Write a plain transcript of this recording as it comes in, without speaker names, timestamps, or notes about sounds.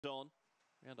on.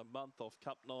 Around a month off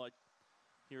Cup night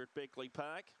here at Beckley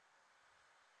Park.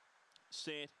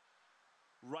 Set,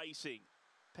 racing.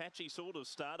 Patchy sort of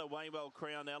start, away well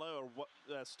Crownella,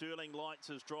 Sterling Lights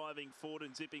is driving forward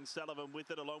and Zipping Sullivan with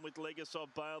it, along with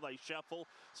Legasov Bale. They shuffle.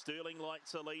 Sterling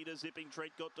Lights a leader. Zipping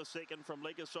Trent got to second from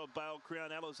Legasov Bale.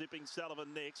 Crownella, Zipping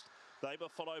Sullivan next. They were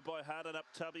followed by Harden Up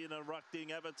Tubby and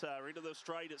Erupting Avatar. Into the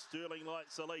straight, it's Sterling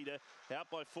Lights the leader. Out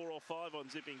by 4 or 5 on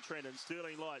Zipping Trent, and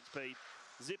Sterling Lights beat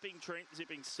Zipping Trent,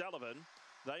 Zipping Sullivan.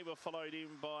 They were followed in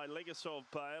by Legasov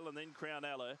Bale and then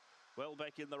Crownella. Well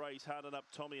back in the race, Harden Up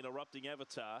Tommy and Erupting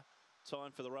Avatar.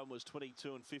 Time for the run was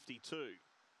 22 and 52.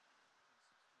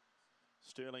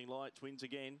 Sterling Lights wins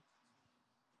again.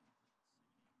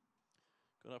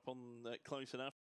 Got up on that close enough.